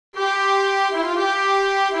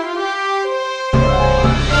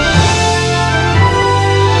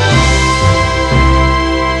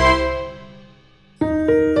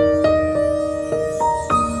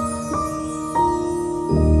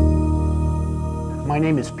My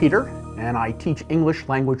name is Peter, and I teach English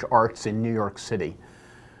language arts in New York City.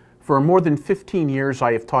 For more than 15 years,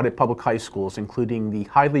 I have taught at public high schools, including the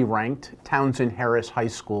highly ranked Townsend Harris High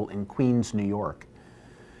School in Queens, New York.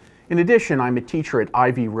 In addition, I'm a teacher at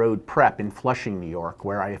Ivy Road Prep in Flushing, New York,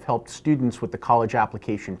 where I have helped students with the college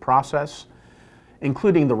application process,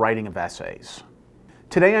 including the writing of essays.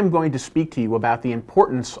 Today, I'm going to speak to you about the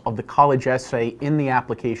importance of the college essay in the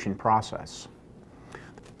application process.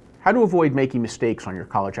 How to avoid making mistakes on your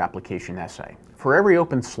college application essay. For every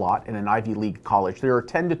open slot in an Ivy League college, there are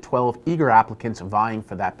 10 to 12 eager applicants vying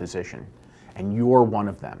for that position, and you're one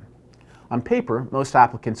of them. On paper, most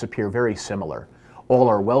applicants appear very similar. All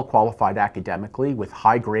are well qualified academically with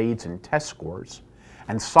high grades and test scores,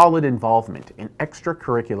 and solid involvement in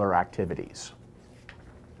extracurricular activities.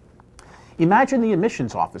 Imagine the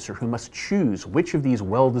admissions officer who must choose which of these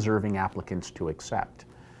well-deserving applicants to accept.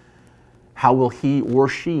 How will he or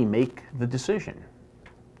she make the decision?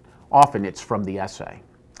 Often it's from the essay.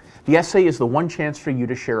 The essay is the one chance for you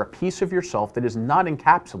to share a piece of yourself that is not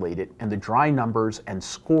encapsulated in the dry numbers and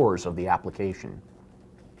scores of the application.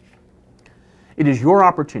 It is your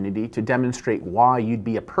opportunity to demonstrate why you'd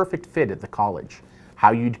be a perfect fit at the college,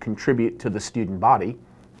 how you'd contribute to the student body,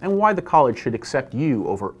 and why the college should accept you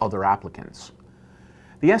over other applicants.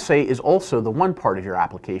 The essay is also the one part of your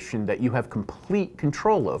application that you have complete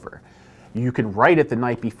control over. You can write it the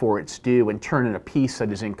night before it's due and turn in a piece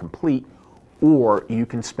that is incomplete, or you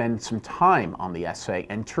can spend some time on the essay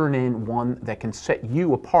and turn in one that can set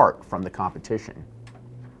you apart from the competition.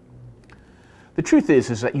 The truth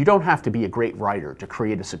is that you don't have to be a great writer to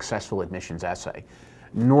create a successful admissions essay,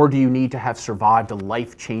 nor do you need to have survived a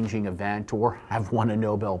life-changing event or have won a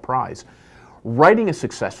Nobel Prize. Writing a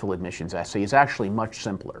successful admissions essay is actually much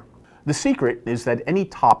simpler. The secret is that any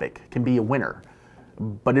topic can be a winner,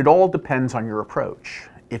 but it all depends on your approach.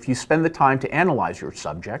 If you spend the time to analyze your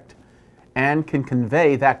subject and can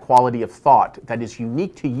convey that quality of thought that is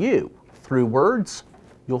unique to you through words,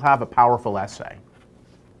 you'll have a powerful essay.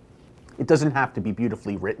 It doesn't have to be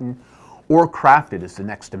beautifully written or crafted as the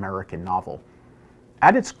next American novel.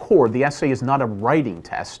 At its core, the essay is not a writing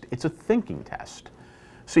test, it's a thinking test.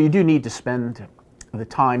 So you do need to spend the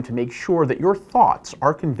time to make sure that your thoughts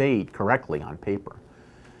are conveyed correctly on paper.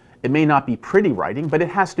 It may not be pretty writing, but it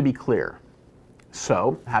has to be clear.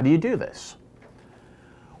 So, how do you do this?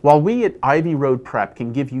 While we at Ivy Road Prep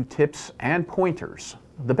can give you tips and pointers,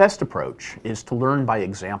 the best approach is to learn by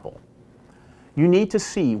example. You need to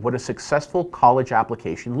see what a successful college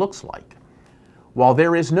application looks like. While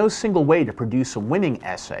there is no single way to produce a winning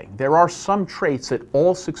essay, there are some traits that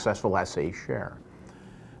all successful essays share.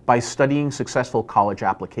 By studying successful college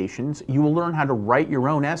applications, you will learn how to write your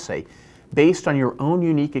own essay based on your own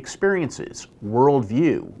unique experiences,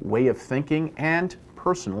 worldview, way of thinking, and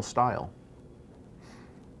personal style.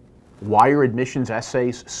 Why are admissions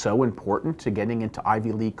essays so important to getting into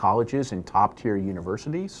Ivy League colleges and top-tier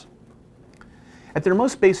universities? At their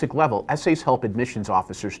most basic level, essays help admissions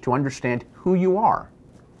officers to understand who you are.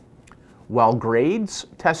 While grades,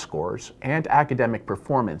 test scores, and academic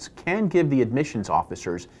performance can give the admissions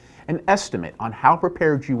officers an estimate on how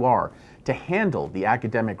prepared you are to handle the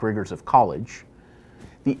academic rigors of college,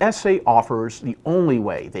 the essay offers the only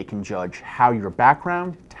way they can judge how your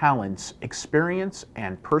background, talents, experience,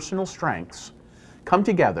 and personal strengths come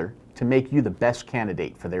together to make you the best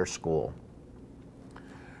candidate for their school.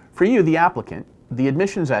 For you, the applicant, the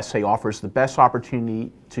admissions essay offers the best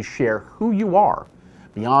opportunity to share who you are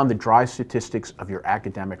beyond the dry statistics of your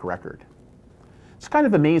academic record. It's kind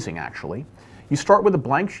of amazing, actually. You start with a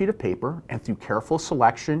blank sheet of paper, and through careful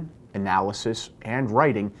selection, analysis, and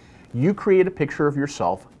writing, you create a picture of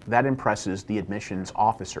yourself that impresses the admissions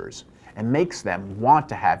officers and makes them want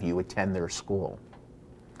to have you attend their school.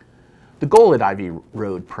 The goal at Ivy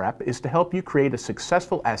Road Prep is to help you create a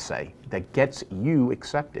successful essay that gets you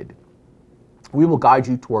accepted. We will guide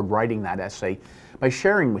you toward writing that essay by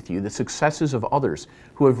sharing with you the successes of others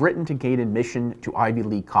who have written to gain admission to Ivy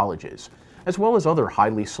League colleges, as well as other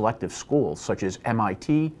highly selective schools such as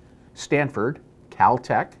MIT, Stanford,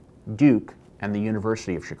 Caltech, Duke, and the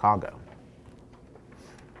University of Chicago.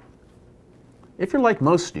 If you're like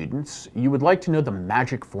most students, you would like to know the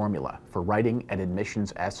magic formula for writing an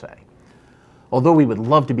admissions essay. Although we would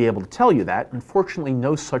love to be able to tell you that, unfortunately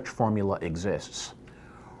no such formula exists.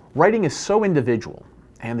 Writing is so individual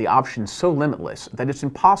and the options so limitless that it's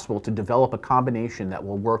impossible to develop a combination that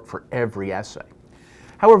will work for every essay.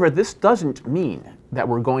 However, this doesn't mean that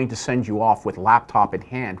we're going to send you off with laptop in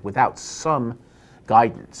hand without some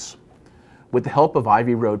guidance. With the help of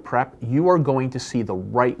Ivy Road Prep, you are going to see the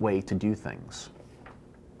right way to do things.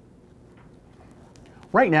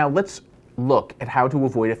 Right now, let's look at how to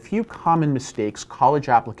avoid a few common mistakes college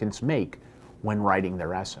applicants make when writing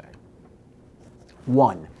their essay.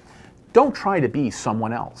 1. Don't try to be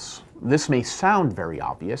someone else. This may sound very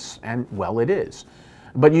obvious, and well, it is.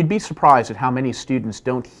 But you'd be surprised at how many students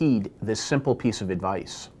don't heed this simple piece of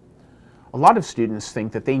advice. A lot of students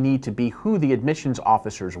think that they need to be who the admissions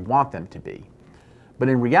officers want them to be. But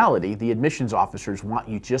in reality, the admissions officers want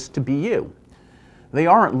you just to be you. They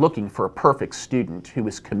aren't looking for a perfect student who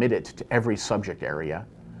is committed to every subject area,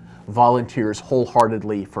 volunteers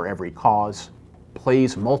wholeheartedly for every cause,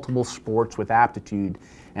 plays multiple sports with aptitude,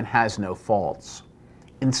 and has no faults.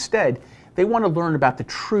 Instead, they want to learn about the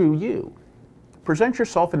true you. Present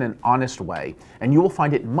yourself in an honest way, and you will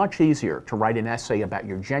find it much easier to write an essay about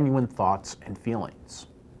your genuine thoughts and feelings.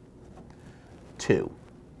 2.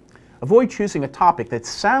 Avoid choosing a topic that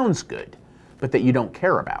sounds good, but that you don't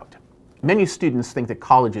care about. Many students think that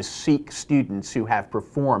colleges seek students who have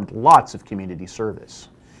performed lots of community service.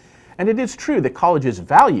 And it is true that colleges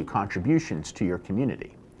value contributions to your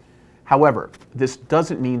community. However, this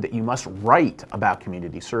doesn't mean that you must write about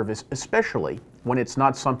community service, especially when it's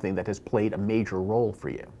not something that has played a major role for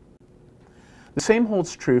you. The same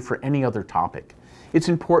holds true for any other topic. It's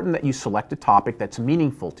important that you select a topic that's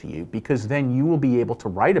meaningful to you, because then you will be able to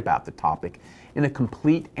write about the topic in a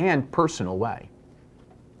complete and personal way.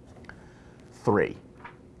 3.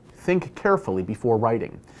 Think carefully before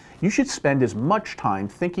writing. You should spend as much time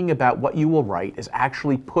thinking about what you will write as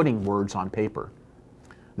actually putting words on paper.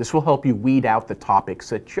 This will help you weed out the topics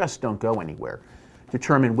that just don't go anywhere,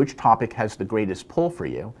 determine which topic has the greatest pull for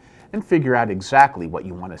you, and figure out exactly what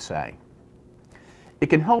you want to say. It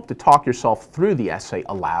can help to talk yourself through the essay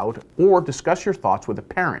aloud or discuss your thoughts with a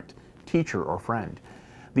parent, teacher, or friend.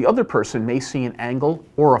 The other person may see an angle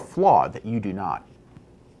or a flaw that you do not.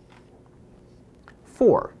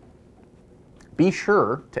 4. Be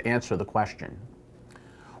sure to answer the question.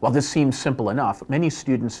 While this seems simple enough, many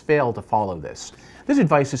students fail to follow this. This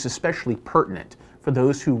advice is especially pertinent for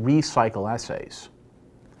those who recycle essays.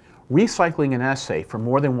 Recycling an essay for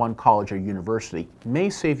more than one college or university may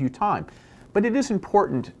save you time, but it is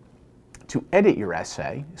important to edit your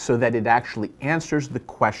essay so that it actually answers the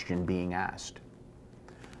question being asked.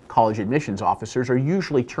 College admissions officers are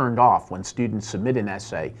usually turned off when students submit an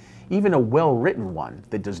essay, even a well-written one,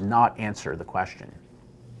 that does not answer the question.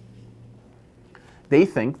 They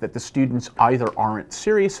think that the students either aren't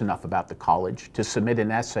serious enough about the college to submit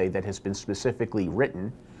an essay that has been specifically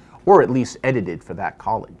written, or at least edited for that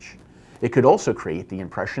college. It could also create the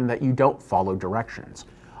impression that you don't follow directions.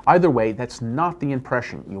 Either way, that's not the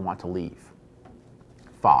impression you want to leave.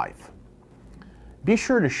 5. Be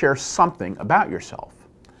sure to share something about yourself.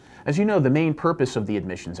 As you know, the main purpose of the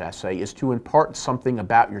admissions essay is to impart something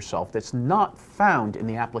about yourself that's not found in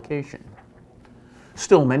the application.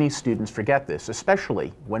 Still, many students forget this,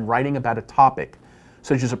 especially when writing about a topic,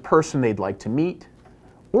 such as a person they'd like to meet,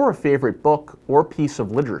 or a favorite book or piece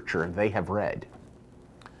of literature they have read.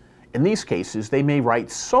 In these cases, they may write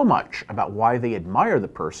so much about why they admire the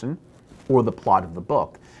person or the plot of the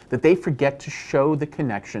book that they forget to show the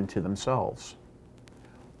connection to themselves.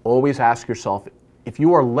 Always ask yourself if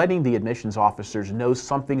you are letting the admissions officers know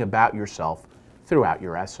something about yourself throughout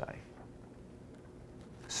your essay.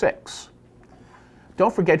 6.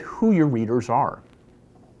 Don't forget who your readers are.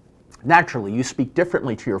 Naturally, you speak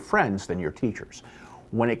differently to your friends than your teachers.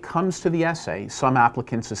 When it comes to the essay, some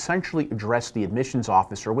applicants essentially address the admissions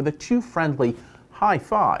officer with a too friendly high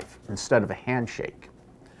five instead of a handshake.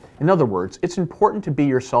 In other words, it's important to be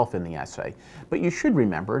yourself in the essay, but you should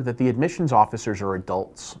remember that the admissions officers are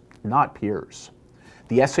adults, not peers.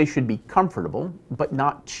 The essay should be comfortable, but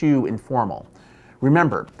not too informal.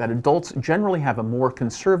 Remember that adults generally have a more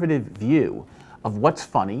conservative view of what's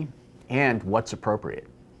funny and what's appropriate.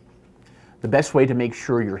 The best way to make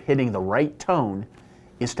sure you're hitting the right tone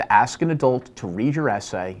is to ask an adult to read your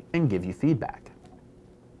essay and give you feedback.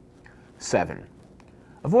 7.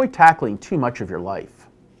 Avoid tackling too much of your life.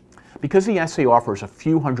 Because the essay offers a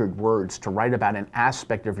few hundred words to write about an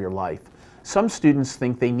aspect of your life, some students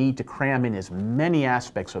think they need to cram in as many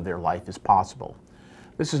aspects of their life as possible.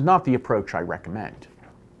 This is not the approach I recommend.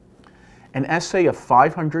 An essay of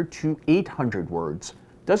 500 to 800 words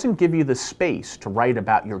doesn't give you the space to write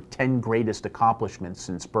about your 10 greatest accomplishments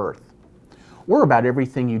since birth, or about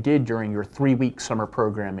everything you did during your 3-week summer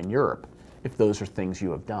program in Europe, if those are things you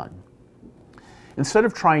have done. Instead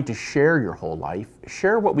of trying to share your whole life,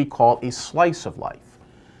 share what we call a slice of life.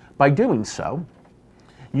 By doing so,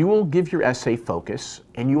 you will give your essay focus,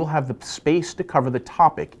 and you will have the space to cover the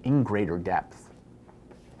topic in greater depth.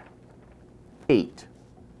 8.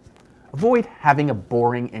 Avoid having a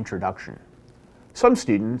boring introduction. Some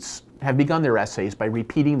students have begun their essays by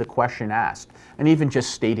repeating the question asked and even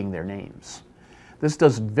just stating their names. This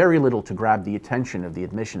does very little to grab the attention of the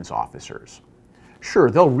admissions officers.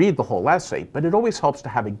 Sure, they'll read the whole essay, but it always helps to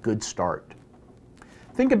have a good start.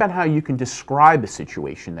 Think about how you can describe a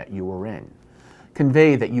situation that you were in,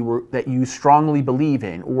 convey that you strongly believe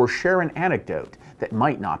in, or share an anecdote that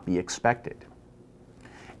might not be expected.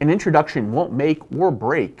 An introduction won't make or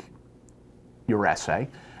break your essay,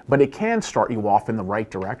 but it can start you off in the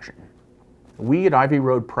right direction. We at Ivy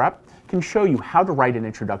Road Prep can show you how to write an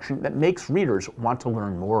introduction that makes readers want to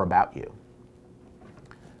learn more about you.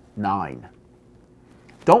 9.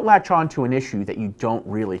 Don't latch on to an issue that you don't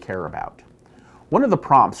really care about. One of the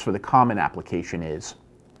prompts for the common application is,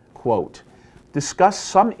 quote, discuss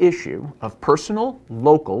some issue of personal,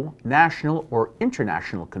 local, national, or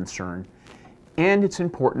international concern and its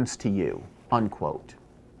importance to you, unquote.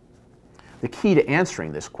 The key to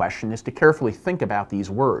answering this question is to carefully think about these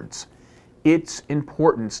words, its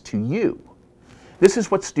importance to you. This is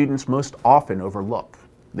what students most often overlook.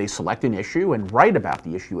 They select an issue and write about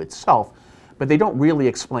the issue itself, but they don't really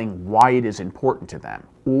explain why it is important to them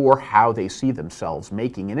or how they see themselves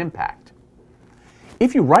making an impact.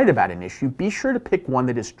 If you write about an issue, be sure to pick one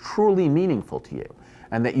that is truly meaningful to you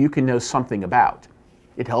and that you can know something about.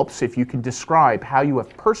 It helps if you can describe how you have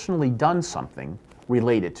personally done something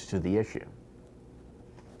related to the issue.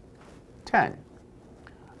 10.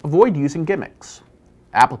 Avoid using gimmicks.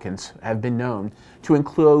 Applicants have been known to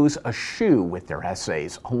enclose a shoe with their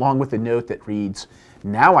essays, along with a note that reads,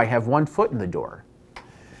 "Now I have one foot in the door."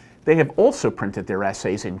 They have also printed their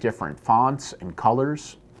essays in different fonts and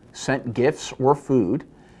colors, sent gifts or food,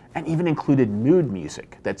 and even included mood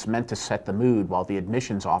music that's meant to set the mood while the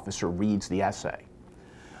admissions officer reads the essay.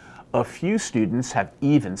 A few students have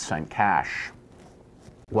even sent cash.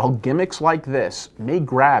 While gimmicks like this may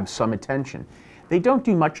grab some attention, they don't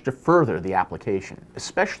do much to further the application,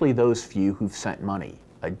 especially those few who've sent money.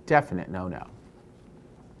 A definite no-no.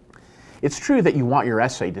 It's true that you want your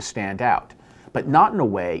essay to stand out, but not in a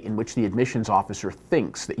way in which the admissions officer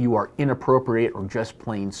thinks that you are inappropriate or just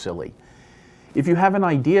plain silly. If you have an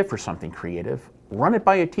idea for something creative, run it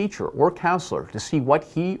by a teacher or counselor to see what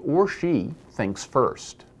he or she thinks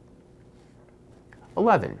first.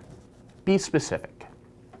 11. Be specific.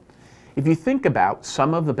 If you think about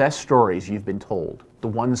some of the best stories you've been told, the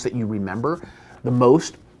ones that you remember the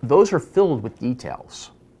most, those are filled with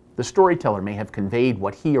details. The storyteller may have conveyed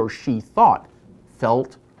what he or she thought,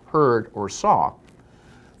 felt, heard, or saw.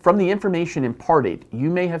 From the information imparted, you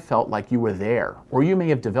may have felt like you were there, or you may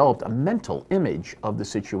have developed a mental image of the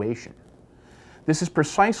situation. This is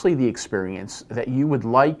precisely the experience that you would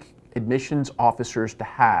like admissions officers to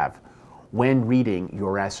have when reading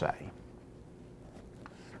your essay.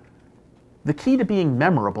 The key to being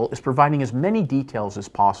memorable is providing as many details as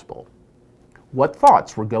possible. What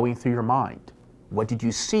thoughts were going through your mind? What did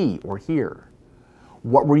you see or hear?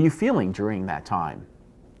 What were you feeling during that time?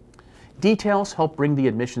 Details help bring the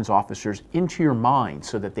admissions officers into your mind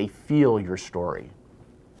so that they feel your story.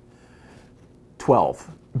 12.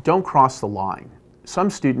 Don't cross the line. Some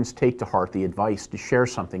students take to heart the advice to share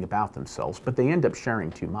something about themselves, but they end up sharing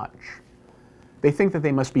too much. They think that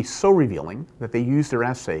they must be so revealing that they use their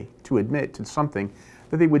essay to admit to something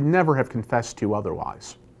that they would never have confessed to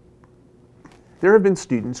otherwise. There have been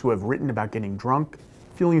students who have written about getting drunk,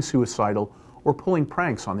 feeling suicidal, or pulling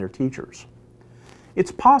pranks on their teachers.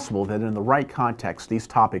 It's possible that in the right context, these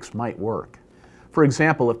topics might work. For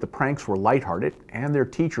example, if the pranks were lighthearted and their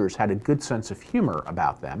teachers had a good sense of humor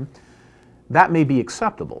about them, that may be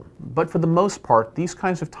acceptable. But for the most part, these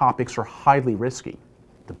kinds of topics are highly risky.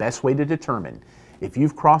 The best way to determine if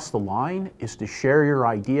you've crossed the line is to share your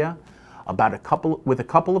idea with a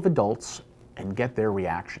couple of adults and get their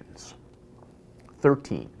reactions.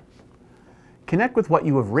 13. Connect with what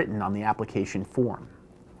you have written on the application form.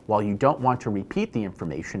 While you don't want to repeat the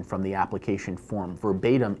information from the application form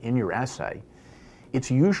verbatim in your essay,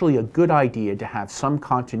 it's usually a good idea to have some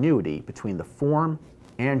continuity between the form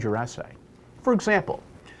and your essay. For example,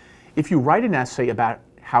 if you write an essay about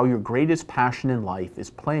how your greatest passion in life is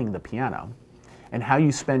playing the piano and how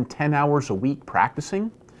you spend 10 hours a week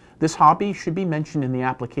practicing, this hobby should be mentioned in the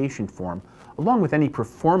application form along with any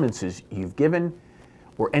performances you've given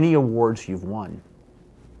or any awards you've won.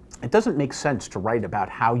 It doesn't make sense to write about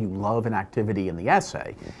how you love an activity in the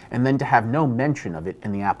essay and then to have no mention of it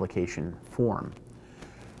in the application form.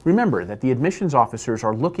 Remember that the admissions officers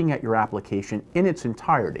are looking at your application in its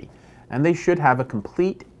entirety, and they should have a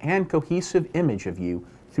complete and cohesive image of you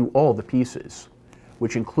through all the pieces,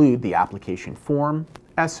 which include the application form,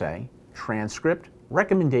 essay, transcript,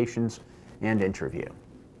 recommendations, and interview.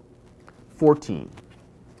 14.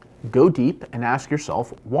 Go deep and ask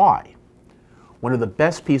yourself why. One of the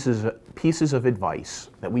best pieces of advice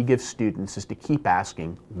that we give students is to keep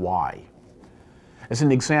asking why. As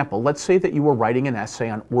an example, let's say that you were writing an essay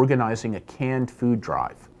on organizing a canned food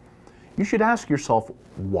drive. You should ask yourself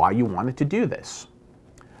why you wanted to do this.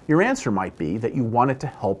 Your answer might be that you wanted to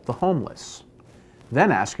help the homeless.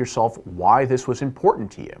 Then ask yourself why this was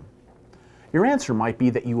important to you. Your answer might be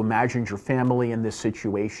that you imagined your family in this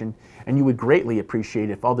situation and you would greatly appreciate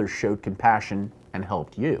if others showed compassion and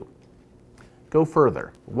helped you. Go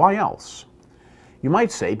further. Why else? You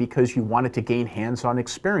might say because you wanted to gain hands-on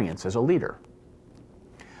experience as a leader.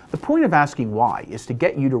 The point of asking why is to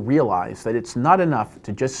get you to realize that it's not enough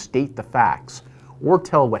to just state the facts or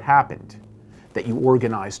tell what happened, that you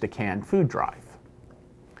organized a canned food drive.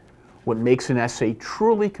 What makes an essay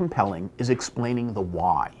truly compelling is explaining the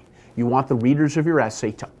why. You want the readers of your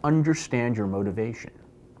essay to understand your motivation.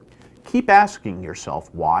 Keep asking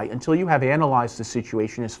yourself why until you have analyzed the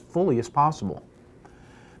situation as fully as possible.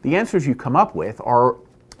 The answers you come up with are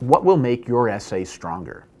what will make your essay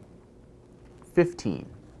stronger. 15.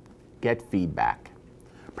 Get feedback.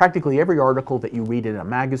 Practically every article that you read in a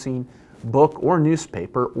magazine, book, or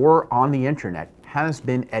newspaper, or on the internet has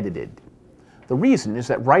been edited. The reason is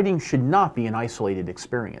that writing should not be an isolated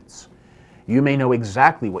experience. You may know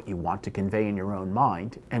exactly what you want to convey in your own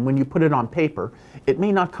mind, and when you put it on paper, it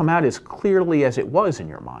may not come out as clearly as it was in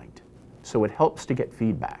your mind. So it helps to get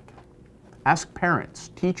feedback. Ask parents,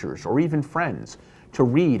 teachers, or even friends to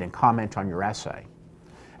read and comment on your essay.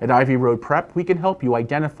 At Ivy Road Prep, we can help you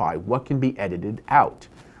identify what can be edited out,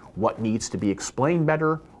 what needs to be explained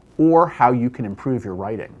better, or how you can improve your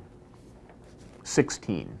writing.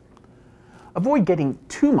 16. Avoid getting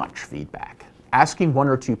too much feedback. Asking one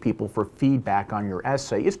or two people for feedback on your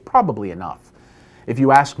essay is probably enough. If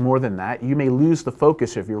you ask more than that, you may lose the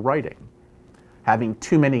focus of your writing. Having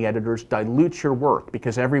too many editors dilutes your work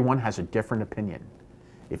because everyone has a different opinion.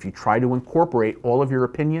 If you try to incorporate all of your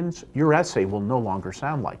opinions, your essay will no longer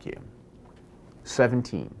sound like you.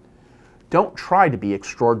 17. Don't try to be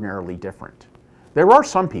extraordinarily different. There are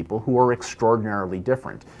some people who are extraordinarily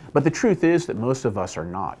different, but the truth is that most of us are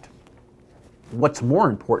not. What's more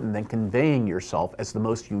important than conveying yourself as the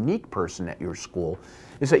most unique person at your school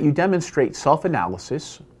is that you demonstrate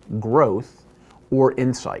self-analysis, growth, or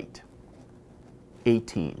insight.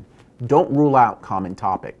 18. Don't rule out common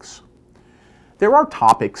topics. There are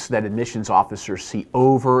topics that admissions officers see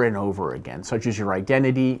over and over again, such as your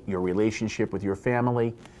identity, your relationship with your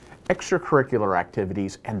family, extracurricular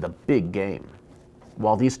activities, and the big game.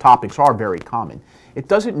 While these topics are very common, it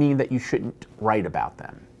doesn't mean that you shouldn't write about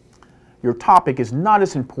them. Your topic is not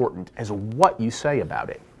as important as what you say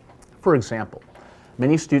about it. For example,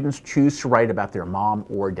 many students choose to write about their mom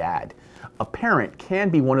or dad. A parent can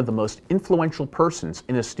be one of the most influential persons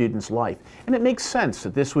in a student's life, and it makes sense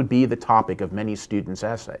that this would be the topic of many students'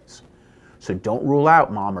 essays. So don't rule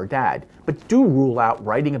out mom or dad, but do rule out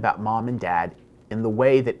writing about mom and dad in the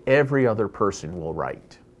way that every other person will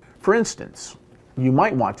write. For instance, you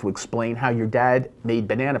might want to explain how your dad made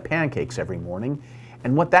banana pancakes every morning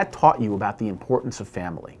and what that taught you about the importance of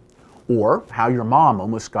family. Or how your mom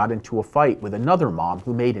almost got into a fight with another mom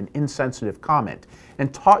who made an insensitive comment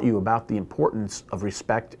and taught you about the importance of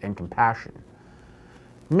respect and compassion.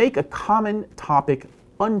 Make a common topic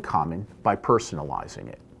uncommon by personalizing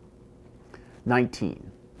it.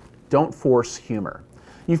 19. Don't force humor.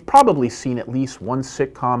 You've probably seen at least one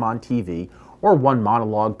sitcom on TV or one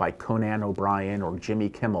monologue by Conan O'Brien or Jimmy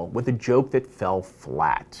Kimmel with a joke that fell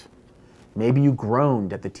flat. Maybe you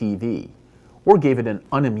groaned at the TV or gave it an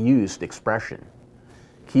unamused expression.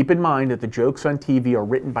 Keep in mind that the jokes on TV are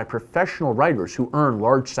written by professional writers who earn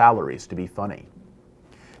large salaries to be funny.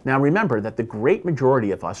 Now remember that the great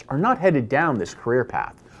majority of us are not headed down this career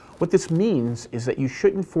path. What this means is that you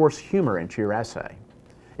shouldn't force humor into your essay.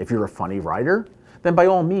 If you're a funny writer, then by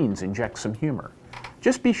all means inject some humor.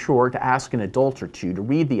 Just be sure to ask an adult or two to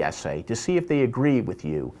read the essay to see if they agree with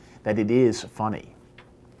you that it is funny.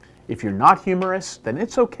 If you're not humorous, then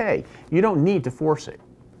it's okay. You don't need to force it.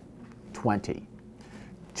 20.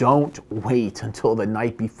 Don't wait until the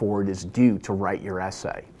night before it is due to write your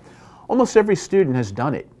essay. Almost every student has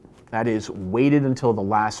done it. That is, waited until the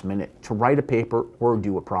last minute to write a paper or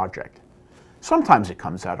do a project. Sometimes it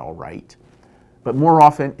comes out all right, but more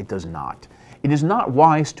often it does not. It is not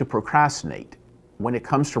wise to procrastinate when it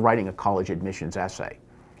comes to writing a college admissions essay.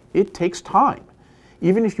 It takes time.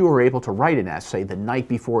 Even if you are able to write an essay the night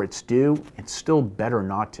before it's due, it's still better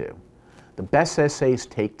not to. The best essays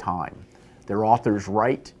take time. Their authors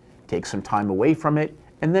write, take some time away from it,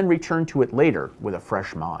 and then return to it later with a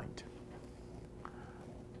fresh mind.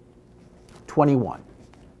 21.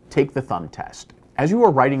 Take the thumb test. As you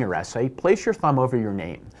are writing your essay, place your thumb over your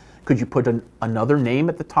name. Could you put another name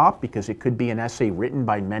at the top because it could be an essay written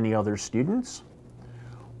by many other students?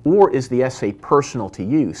 Or is the essay personal to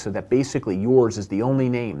you so that basically yours is the only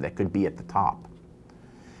name that could be at the top?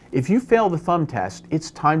 If you fail the thumb test,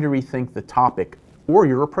 it's time to rethink the topic or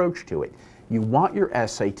your approach to it. You want your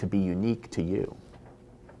essay to be unique to you.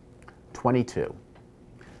 22.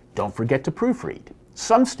 Don't forget to proofread.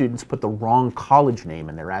 Some students put the wrong college name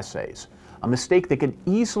in their essays, a mistake that can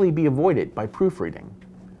easily be avoided by proofreading.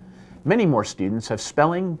 Many more students have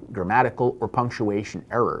spelling, grammatical, or punctuation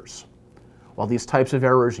errors. While these types of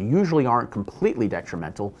errors usually aren't completely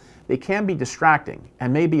detrimental, they can be distracting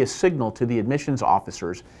and may be a signal to the admissions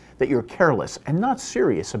officers that you're careless and not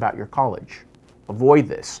serious about your college. Avoid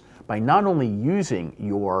this by not only using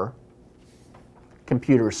your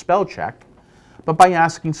computer spell check, but by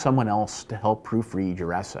asking someone else to help proofread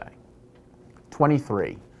your essay.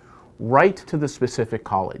 23. Write to the specific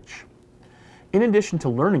college. In addition to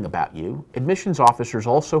learning about you, admissions officers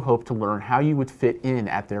also hope to learn how you would fit in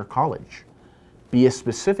at their college. Be as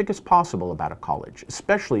specific as possible about a college,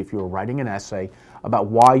 especially if you are writing an essay about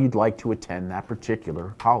why you'd like to attend that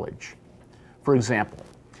particular college. For example,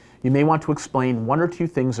 you may want to explain one or two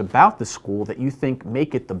things about the school that you think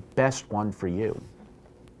make it the best one for you.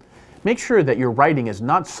 Make sure that your writing is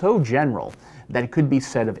not so general that it could be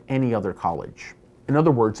said of any other college. In other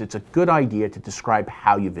words, it's a good idea to describe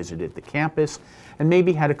how you visited the campus and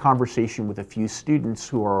maybe had a conversation with a few students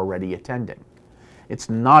who are already attending. It's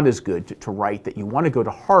not as good to write that you want to go to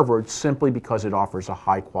Harvard simply because it offers a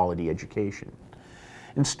high-quality education.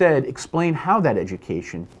 Instead, explain how that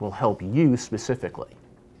education will help you specifically.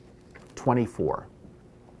 24.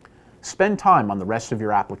 Spend time on the rest of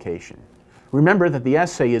your application. Remember that the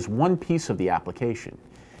essay is one piece of the application.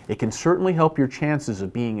 It can certainly help your chances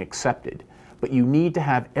of being accepted, but you need to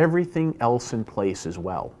have everything else in place as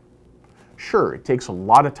well. Sure, it takes a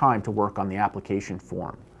lot of time to work on the application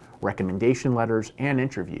form, recommendation letters, and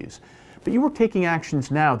interviews, but you are taking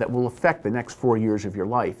actions now that will affect the next 4 years of your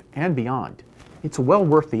life and beyond. It's well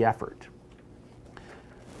worth the effort.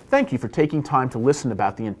 Thank you for taking time to listen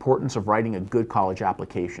about the importance of writing a good college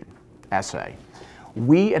application essay.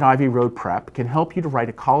 We at Ivy Road Prep can help you to write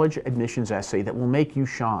a college admissions essay that will make you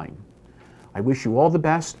shine. I wish you all the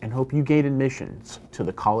best and hope you gain admissions to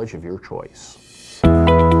the college of your choice.